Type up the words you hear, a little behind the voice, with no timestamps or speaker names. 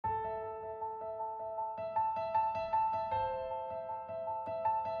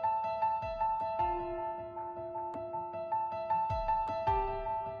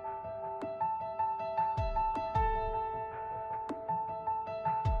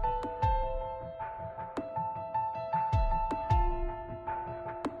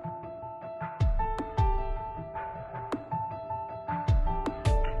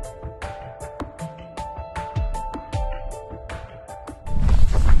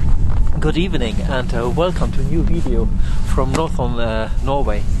Good evening and welcome to a new video from northern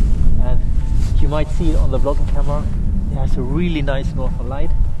Norway. And you might see it on the vlogging camera. There's a really nice northern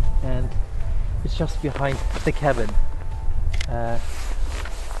light and it's just behind the cabin. A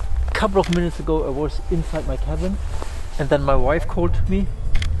couple of minutes ago I was inside my cabin and then my wife called me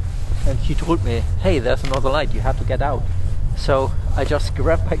and she told me, hey, there's another light, you have to get out. So I just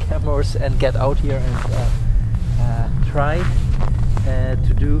grabbed my cameras and get out here and try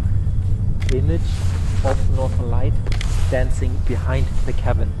to do image of northern light dancing behind the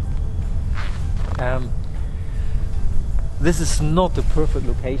cabin. This is not the perfect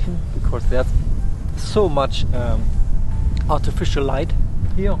location because there's so much artificial light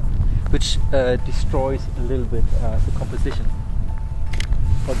here, which destroys a little bit the composition,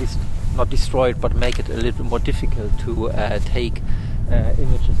 or not destroy it, but make it a little bit more difficult to take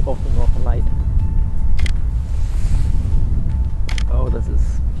images of the northern light. Oh, this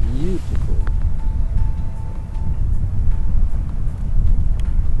is beautiful.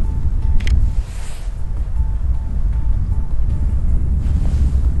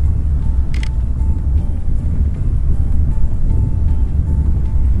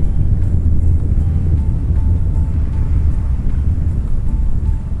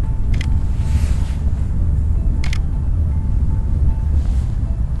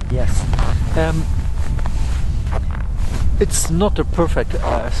 Yes. It's not a perfect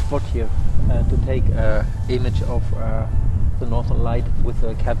spot here to take an image of the northern light with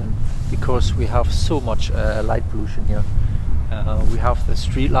a cabin, because we have so much light pollution here. We have the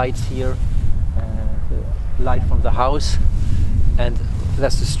street lights here, the light from the house, and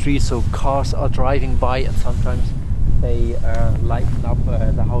that's the street, so cars are driving by and sometimes they lighten up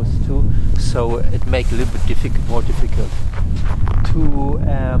the house too, so it makes it a little bit more difficult to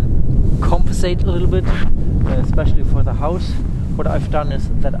compensate a little bit, especially for the house. What I've done is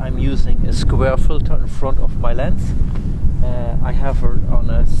that I'm using a square filter in front of my lens. I have her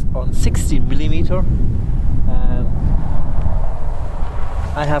on 16 millimeter.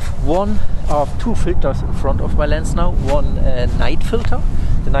 I have two filters in front of my lens now. One night filter.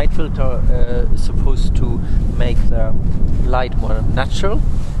 The night filter is supposed to make the light more natural.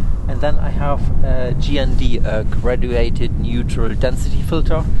 And then I have a GND, a graduated neutral density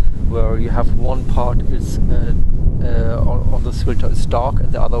filter, where you have one part is on this filter is dark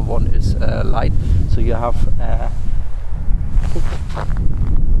and the other one is light. So you have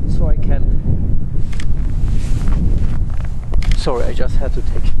so I can. Sorry, I just had to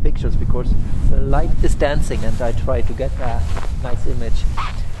take pictures because the light is dancing and I try to get a nice image.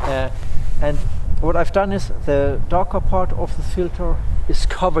 And what I've done is the darker part of the filter is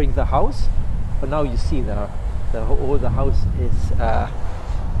covering the house, but now you see the whole house is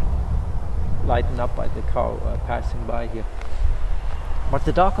lightened up by the car passing by here. But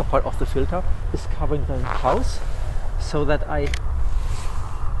the darker part of the filter is covering the house, so that I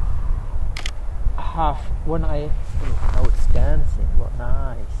have, when I now it's dancing, what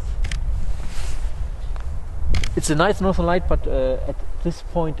nice. It's a nice northern light, but at this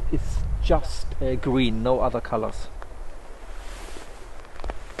point it's just green, no other colors.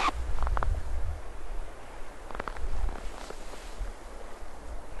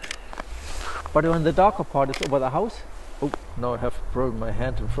 But when the darker part is over the house, oh, now I have broken my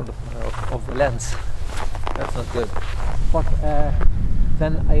hand in front of the lens. That's not good. But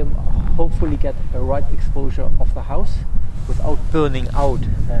then I hopefully get a right exposure of the house without burning out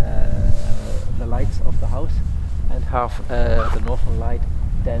the lights of the house, and have the northern light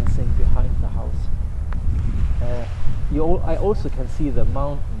dancing behind the house. I also can see the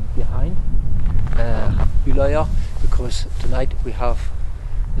mountain behind Aurora, because tonight we have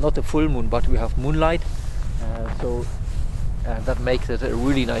not a full moon, but we have moonlight, so that makes it a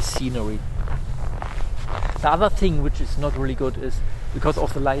really nice scenery. The other thing which is not really good is, because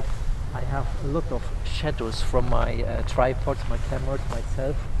of the light, I have a lot of shadows from my tripods, my cameras,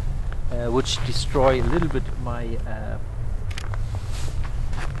 myself, which destroy a little bit my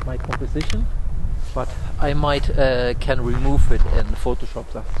my composition. But I might can remove it in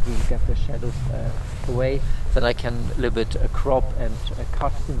Photoshop, that we get the shadows away. Then I can a little bit crop and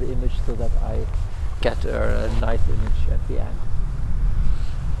cut in the image so that I get a nice image at the end.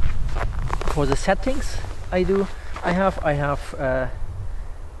 For the settings, I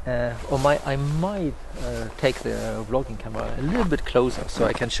might take the vlogging camera a little bit closer so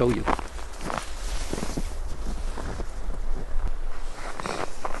I can show you.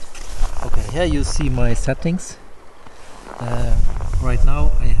 Okay, here you see my settings. Right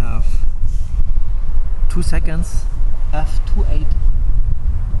now I have 2 seconds, f2.8.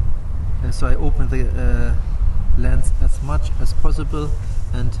 So I open the lens as much as possible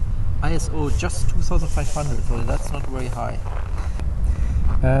and ISO just 2500, so that's not very high.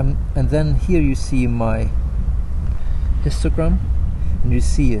 And then here you see my histogram, and you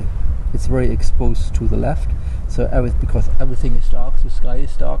see it's very exposed to the left, so because everything is dark, the sky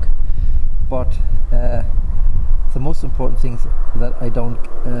is dark. But the most important thing is that I don't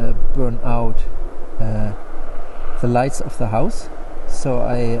burn out the lights of the house. So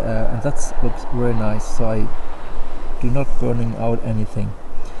and that looks very nice. So I do not burning out anything.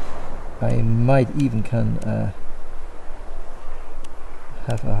 I might even can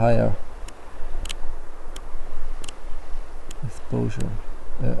have a higher exposure,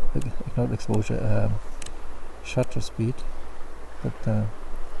 not exposure, shutter speed, but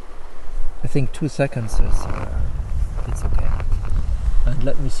I think 2 seconds is it's okay. And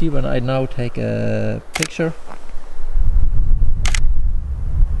let me see when I now take a picture.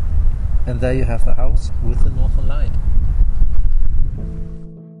 And there you have the house with the northern light.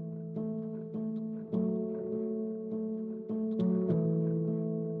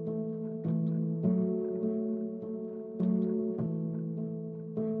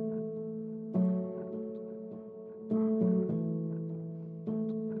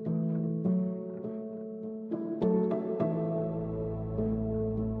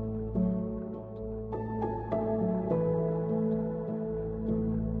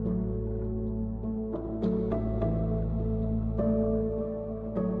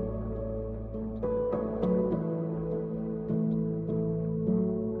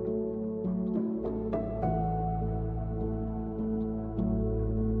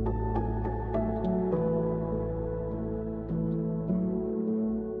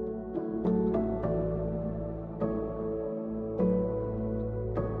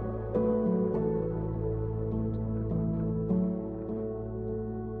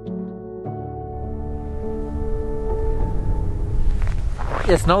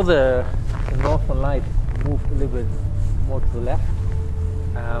 Yes, now the northern light moved a little bit more to the left.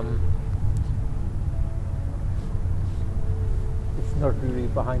 It's not really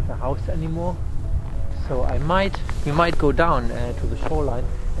behind the house anymore, so we might go down to the shoreline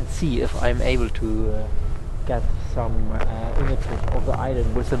and see if I'm able to get some images of the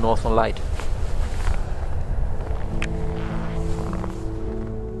island with the northern light.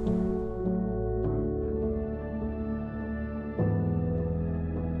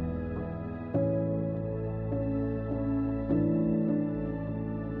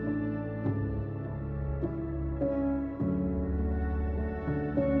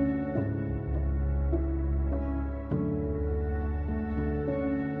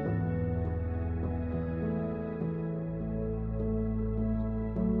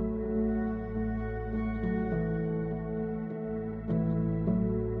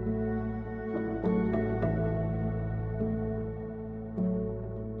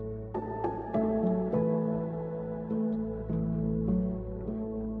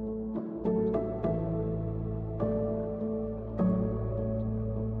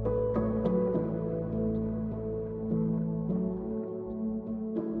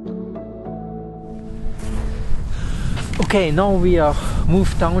 Okay, now we are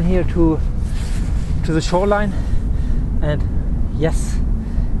moved down here to the shoreline, and yes,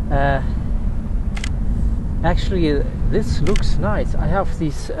 actually this looks nice. I have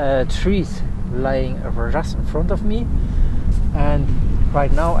these trees lying just in front of me, and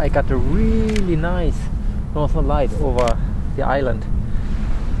right now I got a really nice northern light over the island.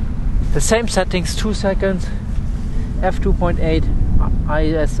 The same settings, 2 seconds, f2.8,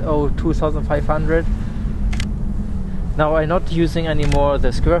 ISO 2500. Now I'm not using anymore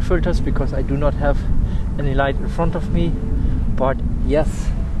the square filters because I do not have any light in front of me, but yes,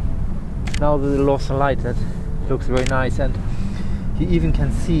 now the northern light, that looks very nice, and you even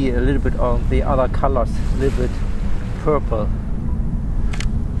can see a little bit of the other colors, a little bit purple.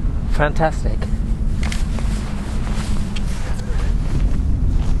 Fantastic.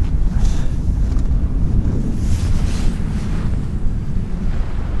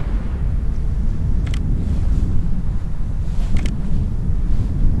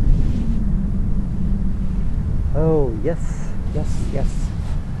 Oh yes, yes, yes,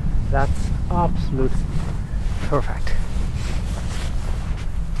 that's absolute perfect.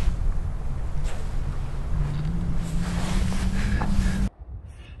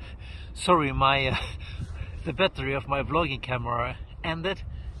 Sorry, my the battery of my vlogging camera ended.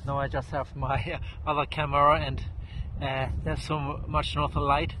 Now I just have my other camera, and there's so much northern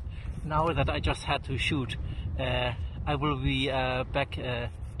light now that I just had to shoot. I will be back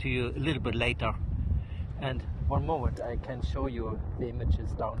to you a little bit later. And one moment, I can show you the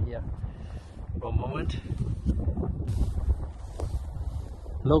images down here. One moment.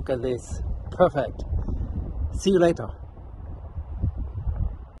 Look at this. Perfect. See you later.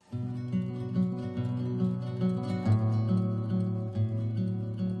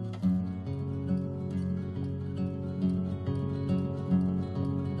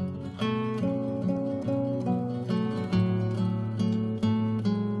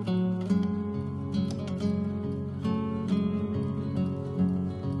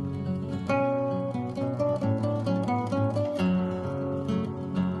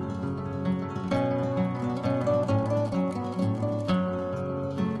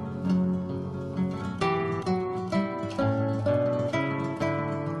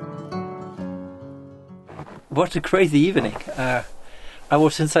 What a crazy evening. I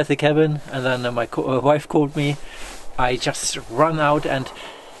was inside the cabin, and then my wife called me. I just ran out, and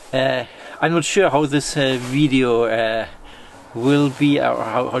I'm not sure how this video will be, or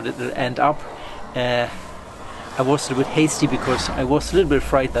how it will end up. I was a little bit hasty because I was a little bit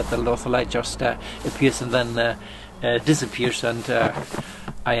afraid that the northern light just appears and then disappears, and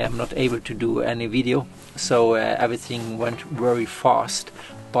I am not able to do any video, so everything went very fast.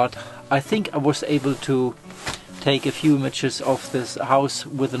 But I think I was able to take a few images of this house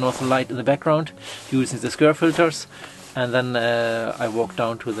with the northern light in the background using the square filters, and then I walked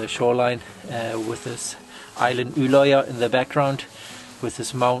down to the shoreline with this island Aurora in the background, with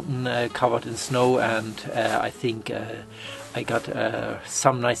this mountain covered in snow, and I think I got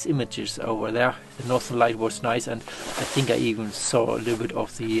some nice images over there. The northern light was nice, and I think I even saw a little bit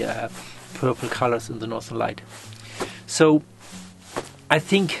of the purple colors in the northern light. So I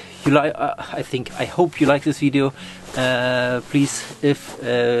think you like. I hope you like this video. Please,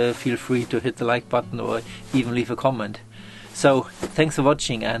 feel free to hit the like button or even leave a comment. So thanks for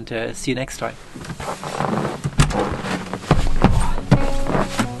watching, and see you next time.